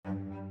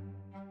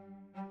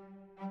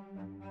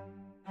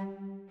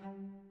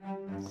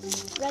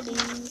Ready.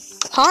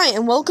 Hi,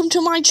 and welcome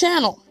to my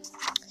channel.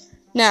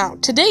 Now,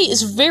 today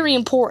is very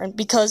important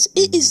because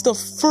it is the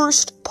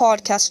first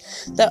podcast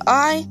that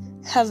I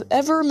have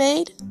ever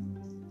made,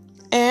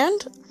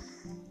 and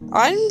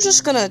I'm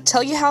just gonna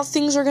tell you how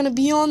things are gonna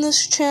be on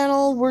this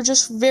channel. We're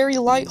just very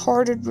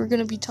lighthearted. We're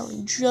gonna be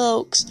telling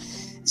jokes.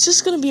 It's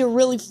just gonna be a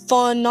really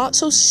fun, not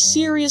so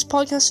serious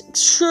podcast.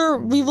 Sure,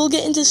 we will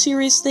get into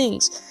serious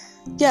things.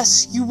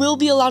 Yes, you will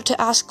be allowed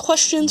to ask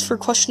questions for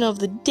question of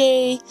the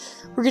day.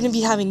 We're going to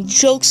be having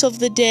jokes of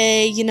the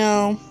day,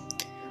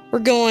 We're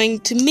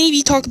going to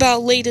maybe talk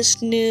about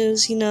latest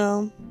news,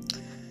 We're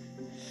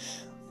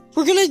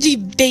going to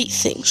debate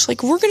things.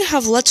 Like, we're going to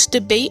have Let's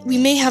Debate. We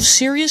may have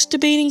serious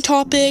debating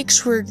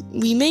topics.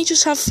 We may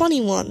just have funny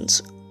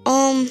ones.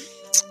 We're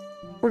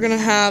going to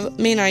have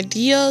main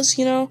ideas,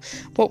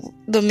 what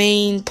the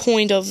main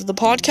point of the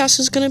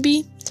podcast is going to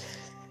be.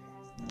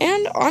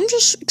 And I'm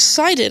just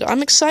excited.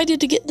 I'm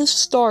excited to get this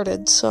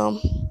started. So,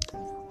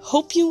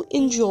 hope you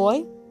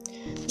enjoy.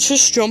 Let's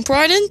just jump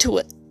right into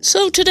it.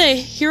 So today,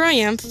 here I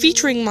am,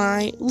 featuring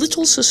my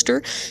little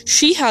sister.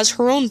 She has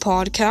her own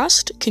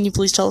podcast. Can you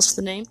please tell us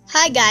the name?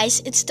 Hi guys,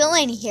 it's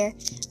Delaney here.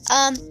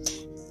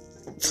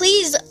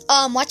 Please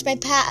watch my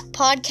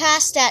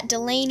podcast at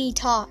Delaney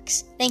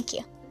Talks. Thank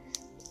you.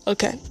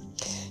 Okay.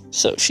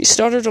 So she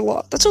started a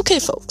lot. That's okay,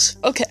 folks.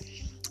 Okay.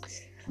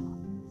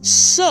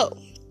 So,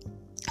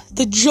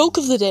 the joke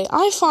of the day.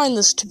 I find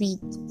this to be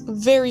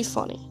very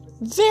funny.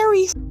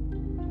 Very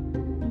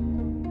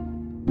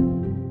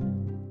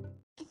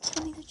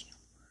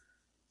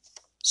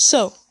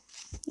So,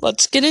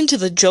 let's get into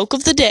the joke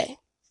of the day.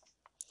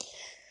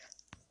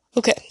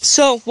 Okay,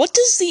 so what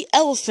does the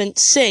elephant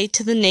say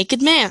to the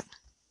naked man?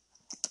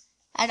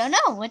 I don't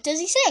know. What does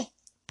he say?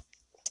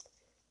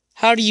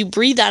 How do you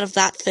breathe out of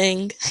that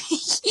thing?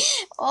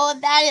 Oh,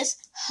 that is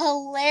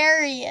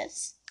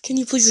hilarious. Can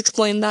you please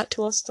explain that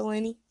to us,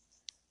 Delaney?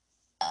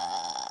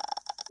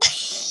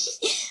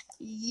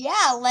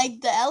 Yeah, like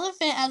the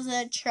elephant has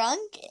a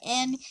trunk,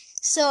 and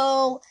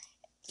so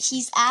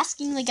he's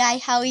asking the guy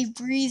how he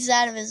breathes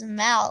out of his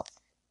mouth.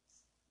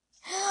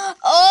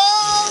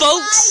 Oh,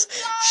 folks,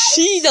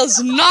 she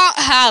does not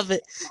have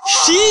it.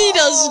 She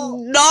does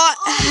not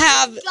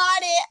have it.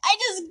 Got it. I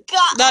just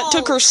got That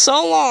took her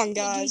so long,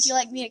 guys. Would you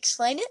like me to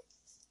explain it?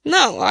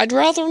 No, I'd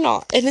rather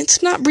not. And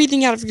it's not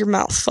breathing out of your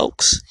mouth,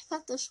 folks. I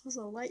thought this was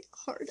a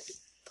lighthearted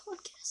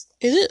podcast.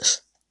 It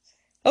is.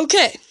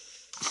 Okay.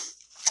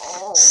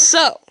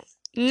 So,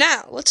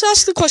 now, let's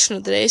ask the question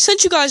of the day.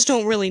 Since you guys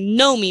don't really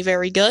know me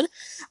very good,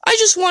 I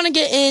just want to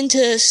get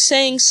into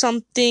saying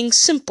something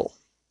simple.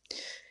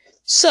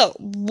 So,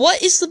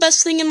 what is the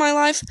best thing in my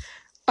life?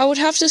 I would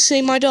have to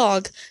say my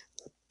dog.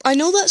 I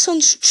know that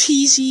sounds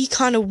cheesy,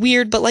 kind of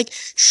weird, but,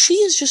 she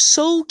is just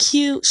so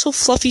cute, so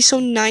fluffy, so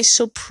nice,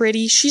 so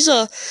pretty. She's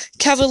a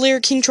Cavalier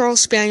King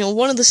Charles Spaniel,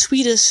 one of the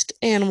sweetest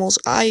animals,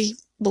 I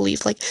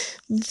believe.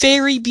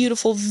 Very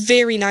beautiful,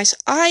 very nice.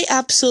 I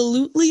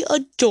absolutely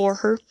adore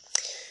her.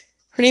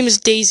 Her name is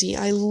Daisy.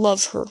 I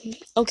love her.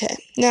 Okay,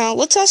 now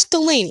let's ask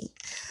Delaney.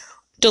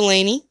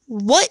 Delaney,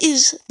 what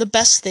is the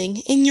best thing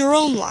in your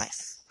own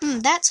life?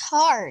 That's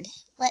hard.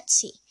 Let's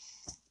see.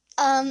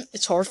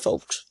 It's hard,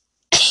 folks.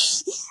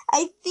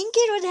 I think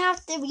it would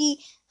have to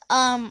be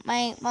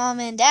my mom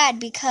and dad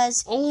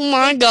because oh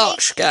my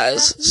gosh,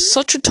 guys,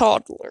 such a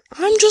toddler.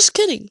 I'm just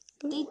kidding.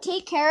 They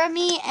take care of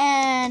me,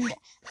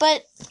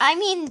 but I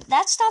mean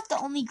that's not the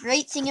only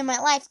great thing in my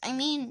life. I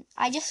mean,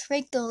 I just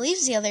raked the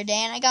leaves the other day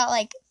and I got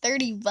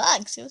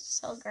 $30. It was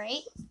so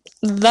great.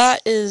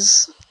 That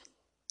is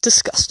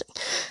disgusting.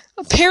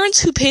 Parents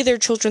who pay their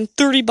children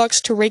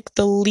 $30 to rake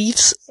the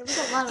leaves,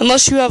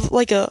 unless you have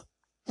a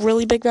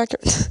really big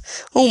backyard.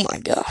 Oh my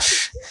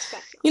gosh.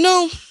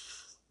 If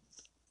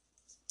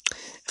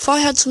I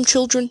had some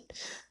children,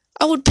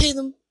 I would pay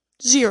them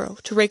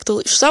 $0 to rake the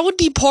leaves. That would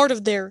be part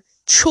of their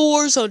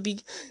chores. I would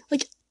be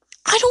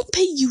I don't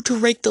pay you to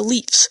rake the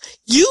leaves.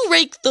 You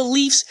rake the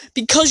leaves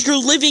because you're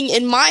living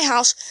in my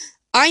house.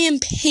 I am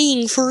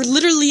paying for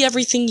literally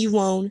everything you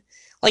own.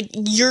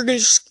 You're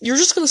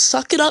just gonna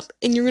suck it up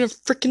and you're gonna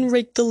freaking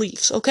rake the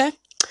leaves, okay?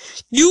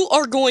 You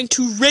are going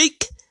to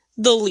rake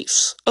the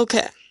leaves,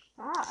 okay?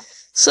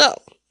 So,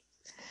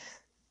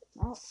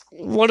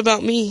 what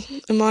about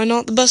me? Am I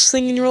not the best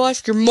thing in your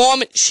life? Your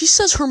mom, she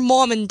says her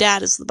mom and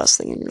dad is the best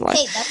thing in your life.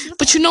 Hey, that's not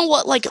but you know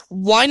what?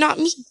 Why not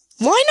me?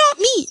 Why not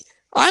me?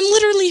 I'm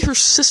literally her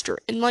sister,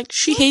 and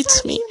she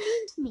hates me.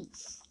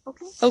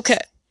 Okay.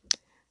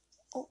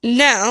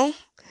 Now,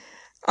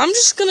 I'm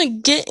just gonna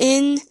get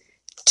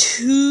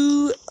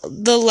into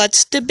the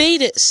Let's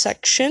Debate It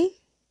section.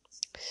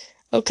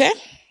 Okay?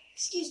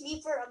 Excuse me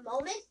for a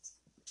moment.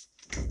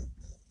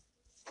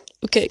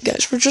 Okay,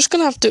 guys, we're just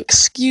gonna have to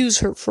excuse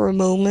her for a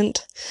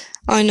moment.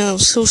 I know,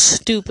 so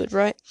stupid,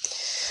 right?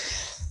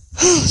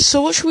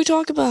 So what should we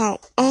talk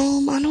about? I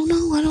don't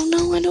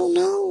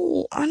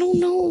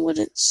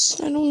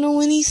know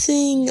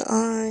anything.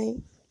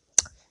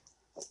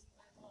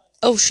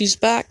 Oh, she's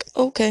back.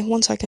 Okay,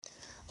 1 second.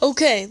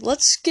 Okay,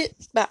 let's get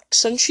back.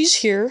 Since she's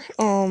here,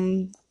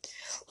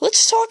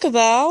 let's talk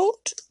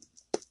about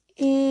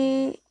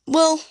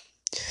Well,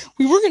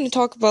 we were going to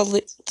talk about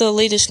the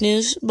latest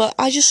news, but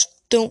I just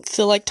don't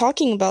feel like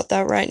talking about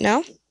that right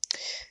now.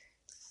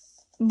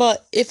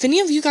 But if any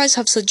of you guys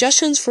have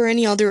suggestions for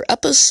any other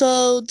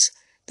episodes,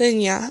 then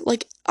yeah,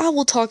 I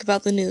will talk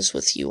about the news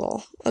with you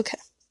all. Okay.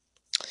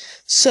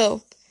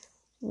 So,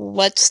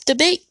 let's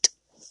debate.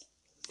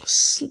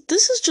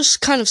 This is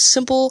just kind of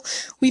simple.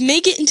 We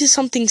may get into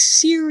something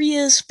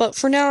serious, but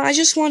for now, I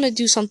just want to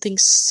do something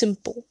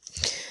simple.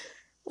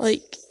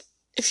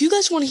 If you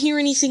guys want to hear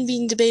anything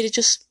being debated,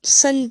 just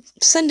send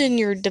in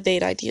your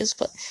debate ideas.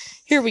 But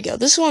here we go.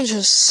 This one's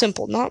just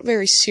simple, not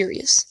very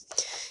serious.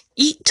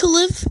 Eat to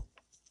live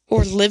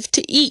or live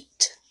to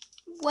eat?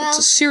 Well, it's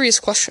a serious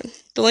question.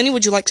 Delaney,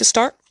 would you like to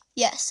start?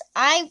 Yes,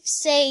 I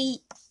say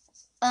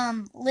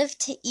live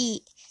to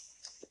eat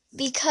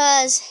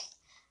because,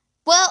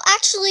 well,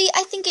 actually,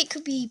 I think it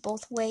could be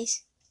both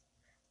ways.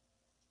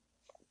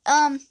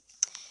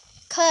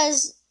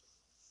 'Cause,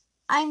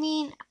 I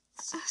mean,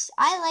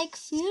 I like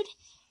food,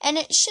 and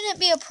it shouldn't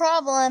be a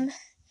problem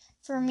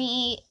for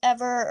me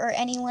ever or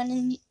anyone,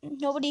 and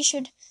nobody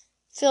should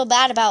feel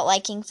bad about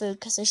liking food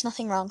because there's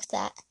nothing wrong with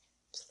that.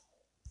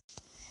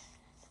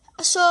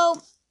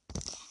 So,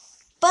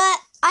 but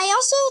I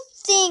also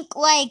think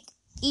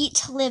eat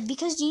to live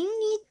because you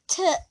need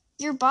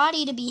your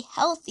body to be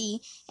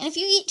healthy, and if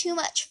you eat too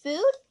much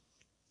food,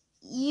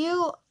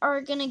 you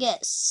are gonna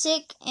get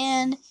sick,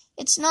 and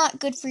it's not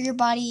good for your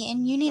body,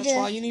 and That's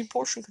why you need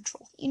portion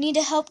control. You need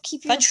to help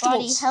keep your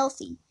body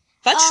healthy.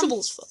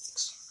 Vegetables,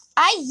 folks.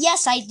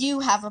 I do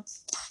have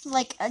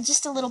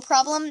just a little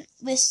problem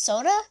with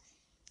soda,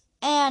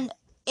 and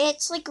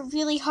it's a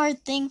really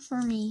hard thing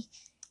for me.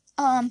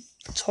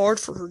 It's hard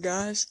for her,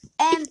 guys.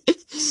 And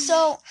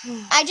so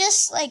I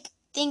just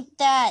think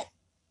that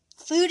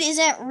food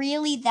isn't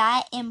really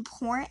that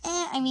important.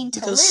 I mean,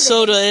 because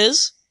soda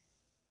is.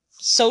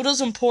 Soda's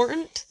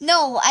important?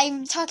 No,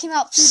 I'm talking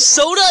about food.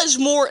 Soda is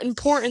more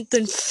important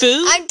than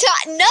food?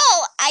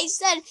 No, I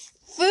said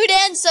food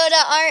and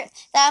soda aren't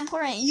that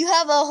important. You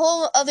have a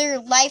whole other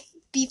life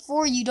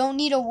before you. Don't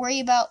need to worry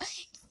about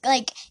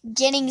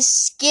getting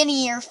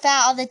skinny or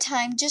fat all the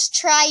time. Just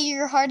try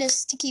your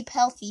hardest to keep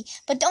healthy,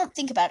 but don't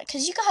think about it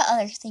because you got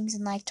other things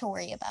in life to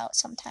worry about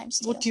sometimes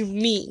too. What do you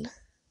mean?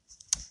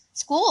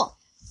 School.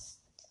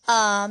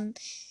 College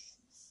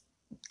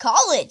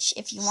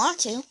if you want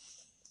to.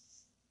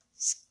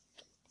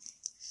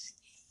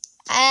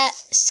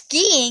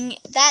 Skiing,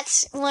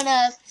 that's one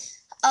of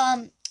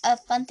a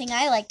fun thing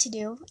I like to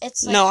do.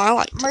 It's I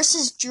like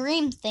Merce's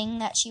dream thing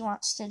that she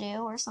wants to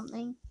do or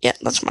something. Yeah,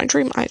 that's my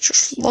dream. I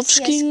just love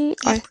skiing.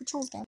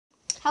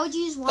 How would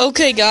you use one?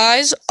 Okay,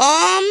 guys.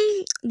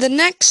 The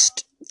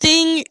next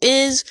thing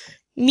is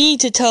me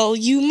to tell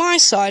you my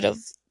side of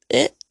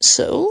it.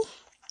 So,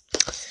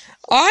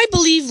 I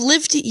believe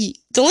live to eat.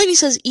 Delaney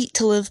says eat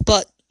to live,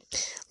 but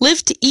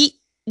live to eat,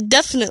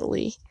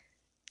 definitely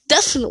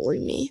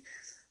me.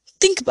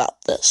 Think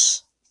about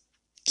this.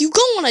 You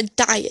go on a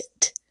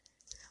diet,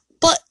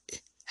 but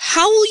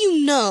how will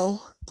you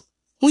know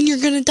when you're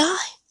gonna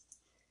die?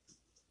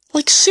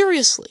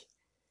 Seriously.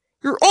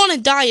 You're on a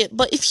diet,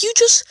 but if you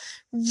just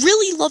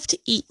really love to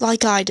eat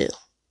like I do,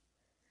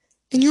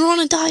 and you're on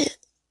a diet,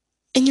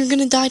 and you're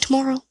gonna die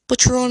tomorrow,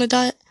 but you're on a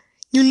diet,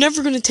 you're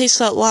never gonna taste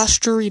that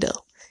last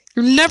Dorito.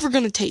 You're never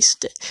gonna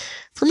taste it.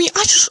 For me,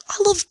 I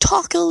love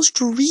tacos,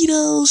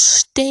 Doritos,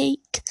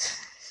 steak.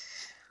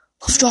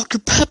 Love Dr.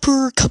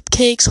 Pepper,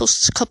 cupcakes,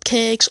 Hostess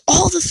cupcakes,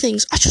 all the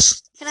things. I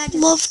just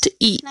love to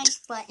eat. Can I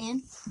just butt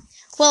in?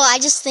 Well, I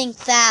just think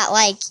that,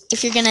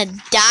 if you're gonna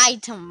die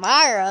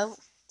tomorrow,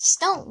 just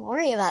don't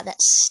worry about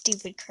that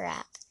stupid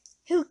crap.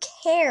 Who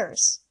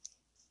cares?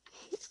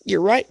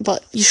 You're right,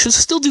 but you should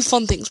still do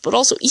fun things, but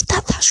also eat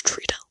that last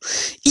Dorito.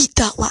 Eat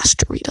that last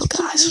Dorito,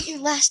 guys. Eat your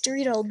last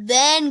Dorito,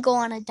 then go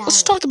on a diet.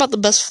 Let's talk about the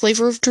best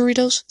flavor of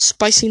Doritos.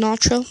 Spicy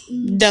nacho.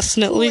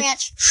 Definitely. Cool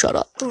Ranch. Shut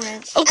up. Cool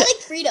Ranch. Okay. I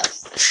like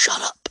Fritos.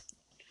 Shut up.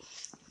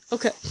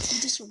 Okay.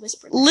 Just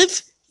whisper.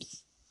 Live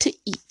to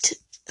eat.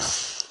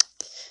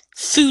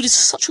 Food is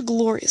such a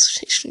glorious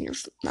taste in your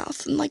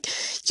mouth, and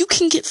you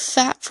can get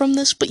fat from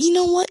this, but you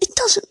know what? It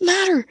doesn't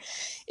matter.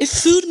 If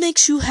food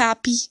makes you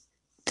happy,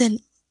 then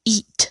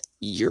eat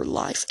your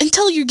life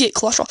until you get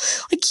cholesterol.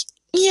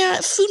 Yeah,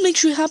 if food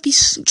makes you happy,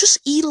 just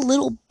eat a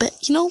little bit.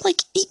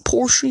 Eat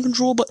portion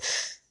control, but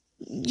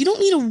you don't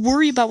need to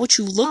worry about what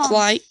you look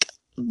like.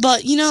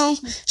 But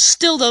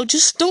still though,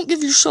 just don't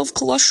give yourself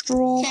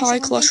cholesterol, high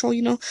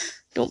cholesterol.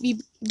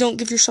 Don't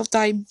give yourself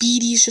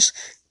diabetes. Just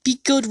be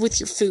good with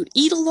your food.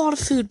 Eat a lot of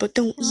food, but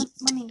don't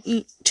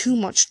eat too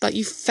much that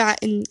you fat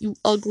and you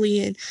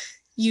ugly and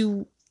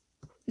you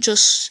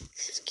just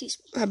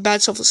have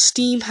bad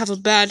self-esteem, have a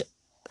bad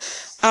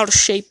out of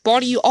shape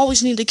body. You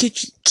always need to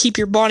keep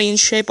your body in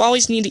shape.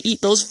 Always need to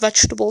eat those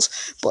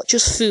vegetables, but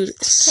just food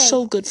is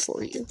so good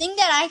for you. The thing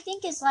that I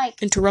think is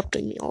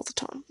interrupting me all the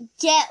time.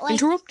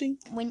 Interrupting.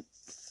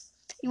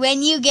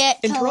 When you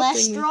get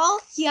cholesterol,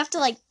 you have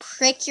to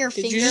prick your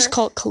finger. Did you just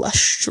call it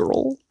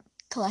cholesterol?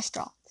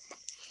 Cholesterol.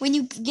 When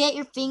you get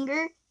your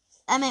finger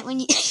I meant when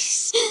you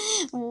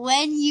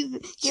when you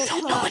You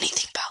don't know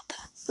anything about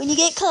that. When you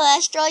get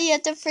cholesterol, you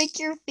have to prick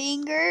your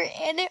finger,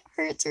 and it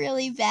hurts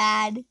really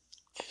bad.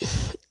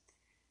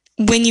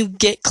 When you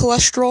get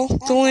cholesterol,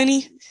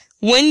 Delaney,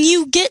 when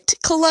you get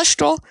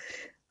cholesterol,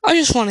 I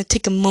just want to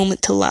take a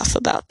moment to laugh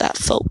about that,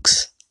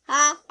 folks.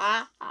 Ha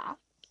ha ha.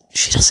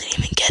 She doesn't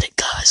even get it,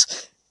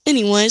 guys.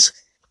 Anyways.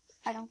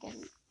 I don't get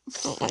it.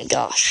 Oh my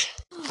gosh.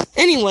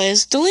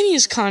 Anyways, Delaney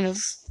is kind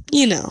of,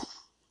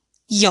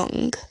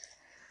 young.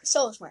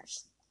 So is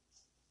Mars.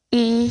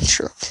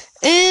 Sure.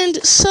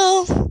 And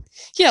so,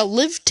 yeah,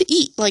 live to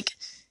eat. Like,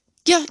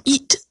 yeah,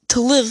 eat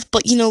to live,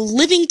 but,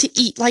 living to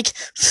eat. Like,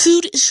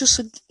 food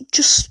is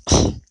just,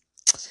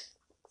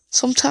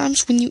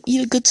 sometimes when you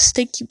eat a good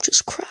steak, you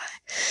just cry.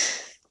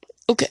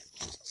 Okay.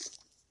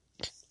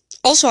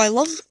 Also, I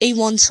love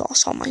A1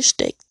 sauce on my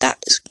steak.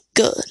 That is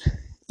good.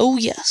 Oh,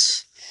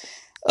 yes.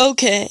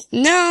 Okay,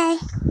 now,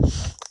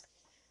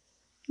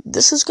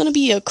 this is gonna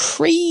be a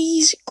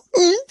crazy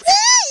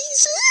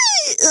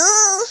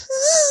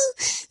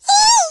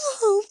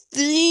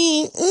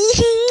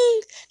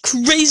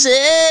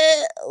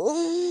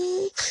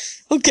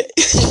Okay.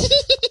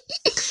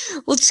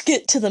 Let's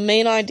get to the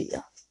main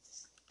idea.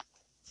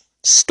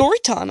 Story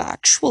time,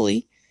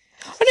 actually.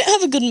 I didn't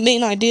have a good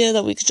main idea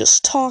that we could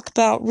just talk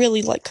about,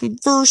 really,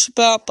 converse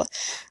about, but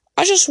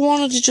I just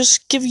wanted to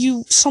just give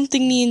you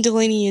something me and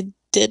Delaney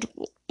did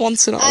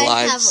once in our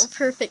lives. I have a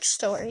perfect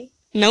story.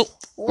 Nope.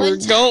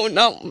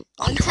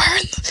 Underwear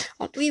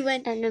We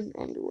went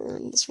underwear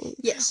in this one.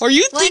 Yes. Are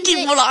you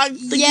thinking what I'm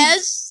thinking?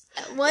 Yes.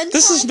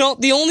 This is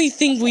not the only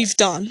thing we've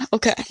done.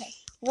 Okay.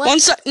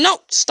 No,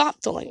 stop,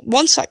 Delaney.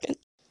 1 second.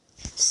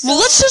 Well,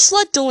 let's just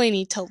let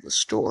Delaney tell the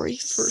story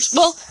first.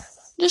 Well,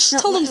 just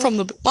tell them from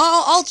the.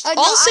 I'll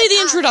say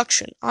the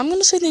introduction. I'm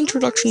gonna say the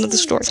introduction to the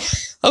story.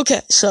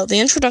 Okay, so the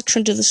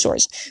introduction to the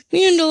stories.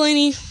 Me and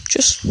Delaney,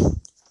 just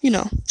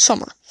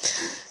summer.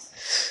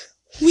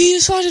 We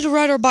decided to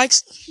ride our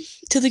bikes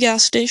to the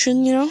gas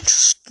station.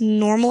 Just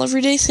normal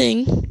everyday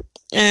thing,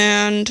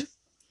 and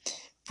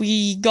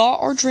we got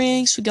our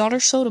drinks, we got our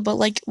soda, but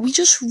we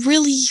just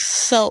really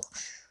felt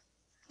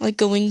like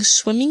going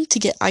swimming to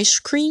get ice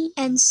cream.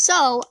 And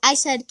so I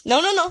said,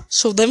 No.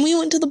 So then we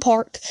went to the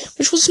park,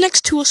 which was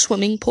next to a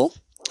swimming pool.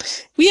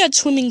 We had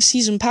swimming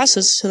season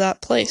passes to that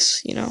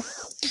place,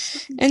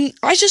 And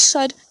I just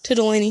said to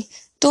Delaney,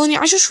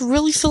 I just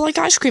really feel like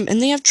ice cream.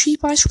 And they have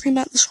cheap ice cream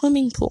at the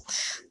swimming pool.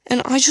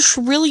 And I just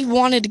really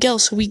wanted to go,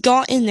 so we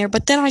got in there.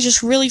 But then I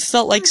just really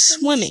felt like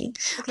swimming.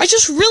 I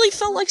just really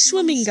felt like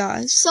swimming,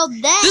 guys. So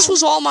then... This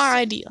was all my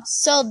idea.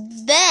 So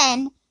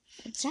then...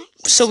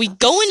 Exactly. So we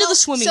go into the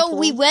swimming pool. So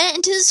we went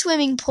into the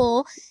swimming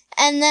pool,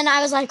 and then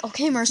I was like,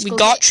 okay, Merce, We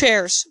got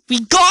chairs,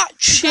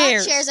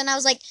 and I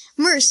was like,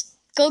 Merce,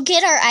 go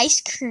get our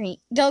ice cream.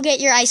 Go get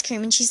your ice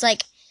cream. And she's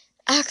like,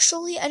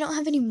 actually, I don't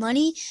have any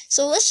money,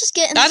 so let's just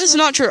get in That is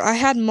not true. I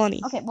had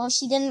money. Okay, well,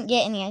 she didn't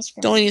get any ice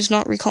cream. Delaney is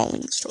not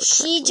recalling the story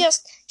correctly.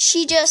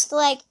 She just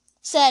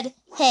said,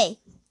 hey,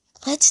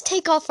 let's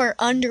take off our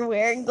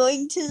underwear and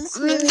going to the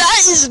swimming pool.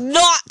 That is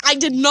not, I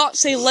did not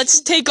say let's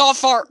take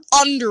off our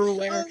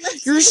underwear.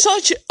 You're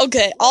such,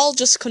 okay, I'll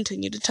just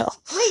continue to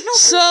tell. Wait, no,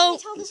 so, let me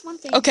tell this one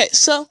thing. Okay,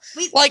 so,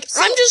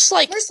 I'm just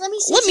like, First,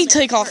 let me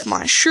take off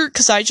my shirt,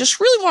 because I just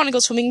really want to go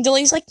swimming.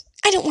 Delaney's like,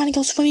 I don't want to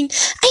go swimming.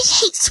 I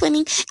hate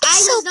swimming. I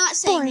was not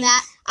saying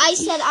that. I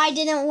said I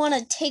didn't want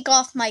to take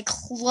off my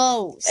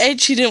clothes. And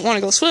she didn't want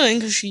to go swimming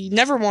because she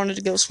never wanted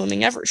to go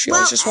swimming ever. She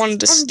always just wanted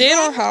to stay at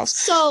our house.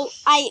 So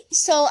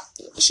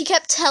she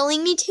kept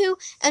telling me to,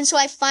 and so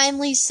I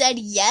finally said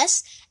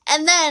yes.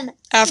 And then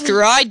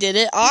after I did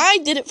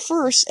it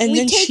first, and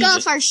then we take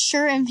off our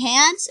shirt and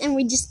pants, and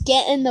we just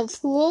get in the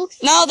pool.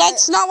 No,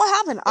 that's not what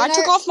happened. I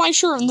took off my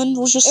shirt and then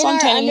was just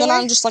suntanning, and then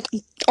I'm just like,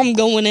 I'm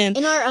going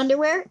in our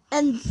underwear,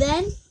 and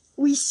then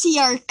we see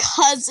our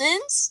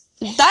cousins.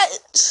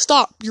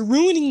 Stop! You're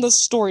ruining the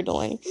story,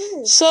 Delaney.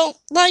 No. So,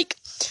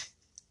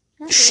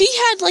 she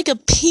had a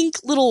pink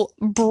little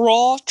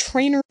bra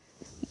trainer.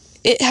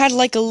 It had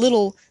a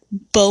little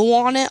bow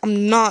on it.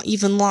 I'm not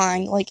even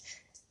lying.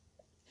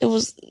 It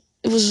was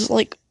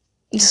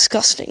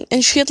disgusting.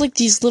 And she had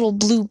these little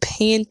blue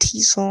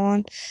panties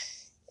on,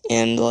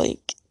 and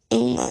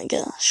oh my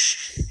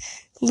gosh,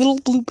 little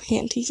blue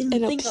panties. I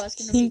didn't think I was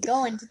gonna be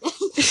going today.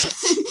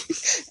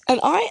 And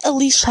I at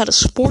least had a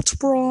sports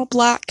bra,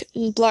 black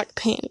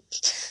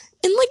panties.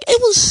 And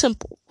it was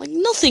simple.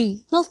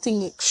 Nothing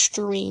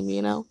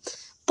extreme,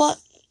 But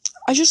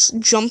I just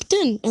jumped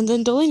in, and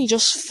then Delaney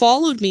just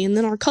followed me, and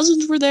then our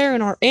cousins were there,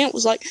 and our aunt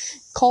was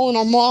calling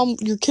our mom,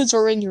 your kids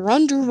are in your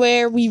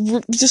underwear. We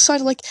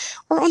decided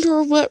our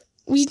underwear,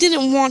 we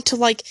didn't want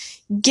to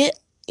get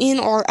in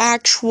our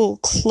actual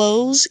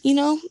clothes,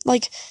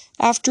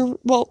 after,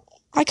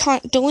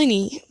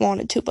 Delaney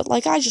wanted to, but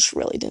I just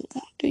really didn't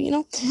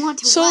want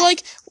to, So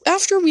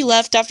after we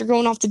left, after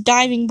going off the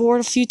diving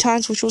board a few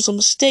times, which was a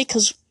mistake,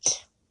 because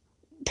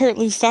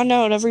apparently we found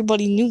out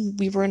everybody knew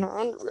we were in our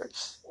underwear.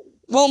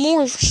 Well,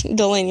 more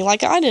Delaney. I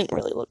didn't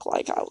really look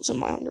like I was in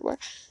my underwear.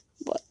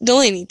 But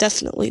Delaney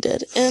definitely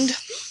did. And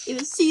it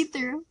was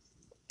see-through.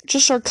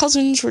 just our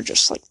cousins were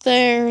just like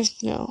there,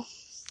 you know.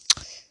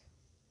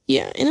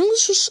 Yeah, and it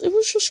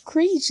was just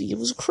crazy. It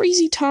was a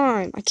crazy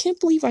time. I can't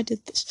believe I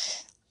did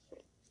this.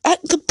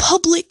 At the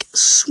public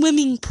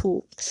swimming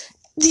pool.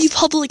 The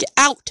public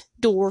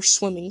outdoor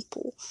swimming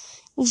pool.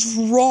 It was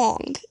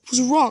wrong. It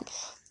was wrong.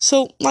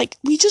 So, like,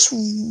 we just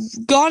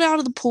got out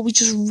of the pool. We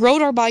just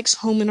rode our bikes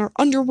home in our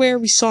underwear.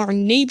 We saw our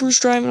neighbors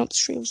driving up the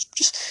street. It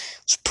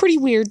was pretty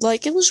weird.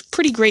 Like, it was a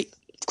pretty great,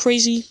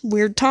 crazy,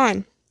 weird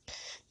time.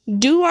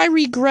 Do I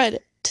regret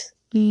it?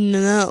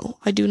 No,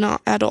 I do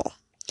not at all.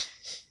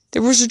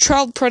 There was a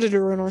child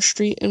predator in our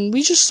street, and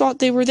we just thought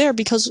they were there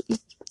because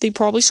they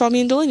probably saw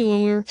me and Delaney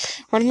when we were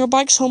riding our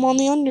bikes home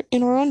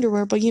in our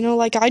underwear. But, you know,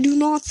 like, I do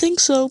not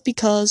think so,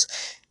 because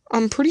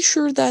I'm pretty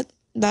sure that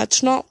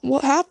that's not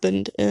what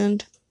happened.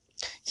 And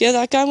yeah,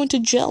 that guy went to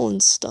jail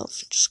and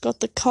stuff. Just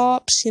got the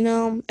cops, you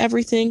know,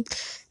 everything.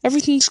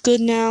 Everything's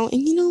good now.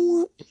 And you know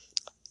what?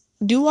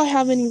 Do I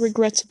have any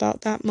regrets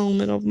about that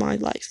moment of my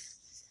life?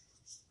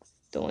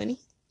 Delaney?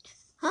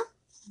 Huh?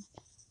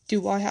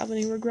 Do I have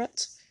any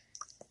regrets?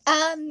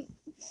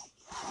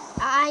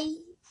 I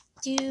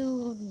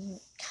do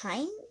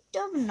kind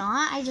of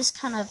not. I just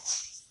kind of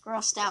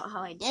grossed out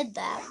how I did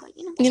that, but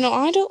you know. You know,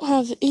 I don't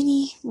have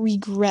any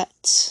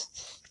regrets.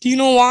 Do you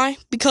know why?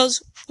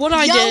 Because what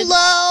I did...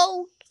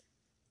 YOLO!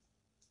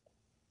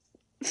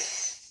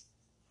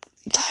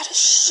 That is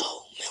so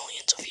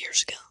millions of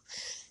years ago.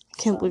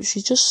 I can't believe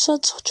she just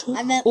said such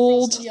an meant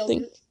old frozen thing.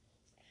 yogurt.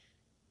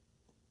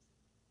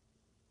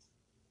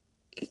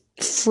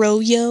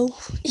 Froyo,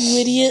 you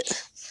idiot.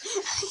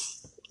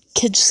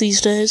 Kids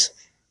these days.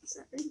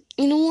 Sorry.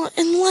 You know what?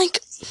 And like,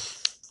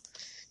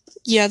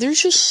 yeah,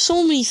 there's just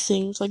so many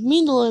things. Like, me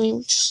and Delaney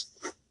were just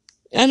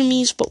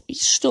enemies, but we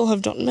still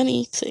have done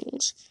many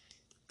things.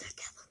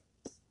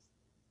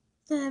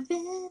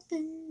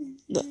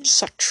 That's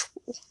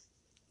sexual.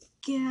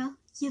 Girl,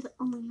 you're the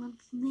only one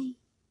for me.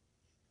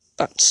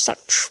 That's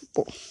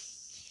sexual.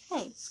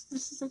 Hey,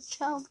 this is a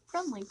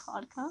child-friendly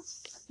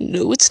podcast.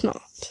 No, it's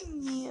not.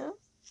 Yeah.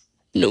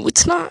 No,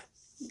 it's not.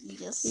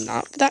 Yes.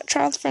 Not that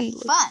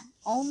child-friendly. But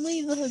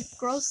only the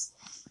gross,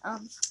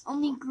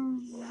 only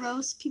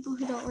gross people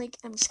who don't like.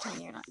 I'm just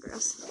kidding. You're not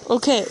gross.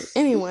 Okay.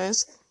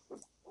 Anyways,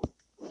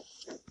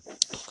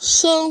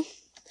 so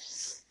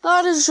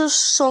that is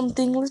just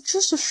something. It's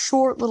just a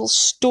short little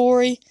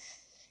story.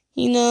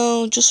 You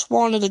know, just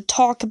wanted to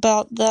talk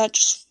about that.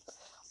 Just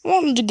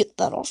wanted to get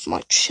that off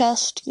my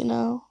chest. You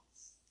know,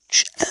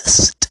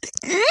 chest.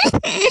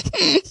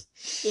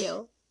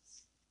 Ew.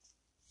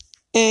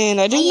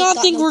 And I do I ain't not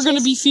got think no we're going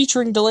to chest. be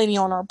featuring Delaney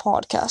on our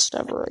podcast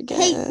ever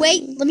again. Hey,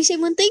 wait. Let me say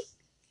one thing.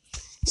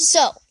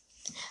 So,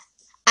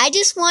 I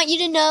just want you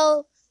to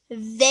know,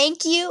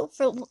 thank you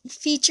for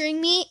featuring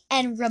me,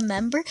 and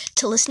remember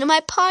to listen to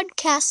my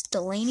podcast,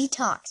 Delaney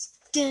Talks.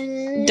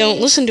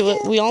 Don't listen to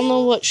it. We all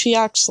know what she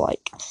acts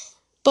like.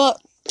 But,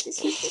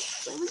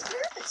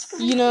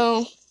 you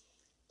know,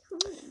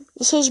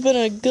 this has been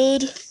a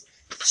good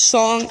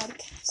song.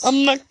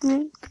 I'm not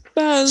good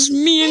as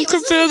me and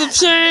could feel the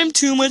same.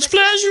 Too much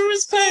pleasure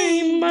is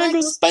pain. My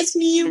girl spites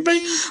me in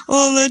brain.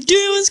 All I do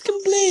is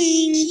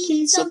complain. You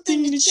need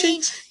something to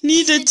change.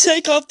 Need to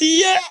take off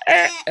the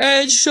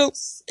edge. Show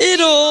it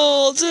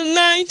all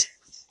tonight.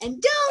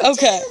 And don't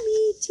Okay. tell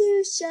me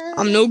to shut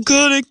I'm no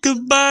good at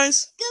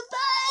goodbyes. Goodbye,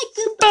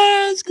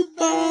 Goodbyes,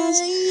 goodbyes,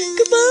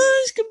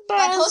 goodbyes,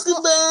 goodbyes, Post Mal-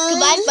 goodbyes.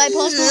 Goodbye, by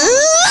Post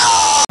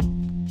Malone.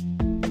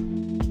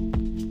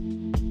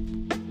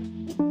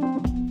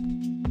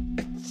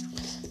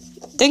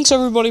 Thanks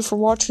everybody for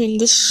watching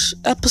this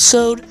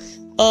episode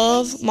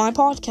of my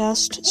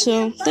podcast.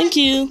 So, thank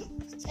you.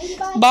 Say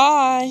goodbye.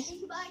 Bye.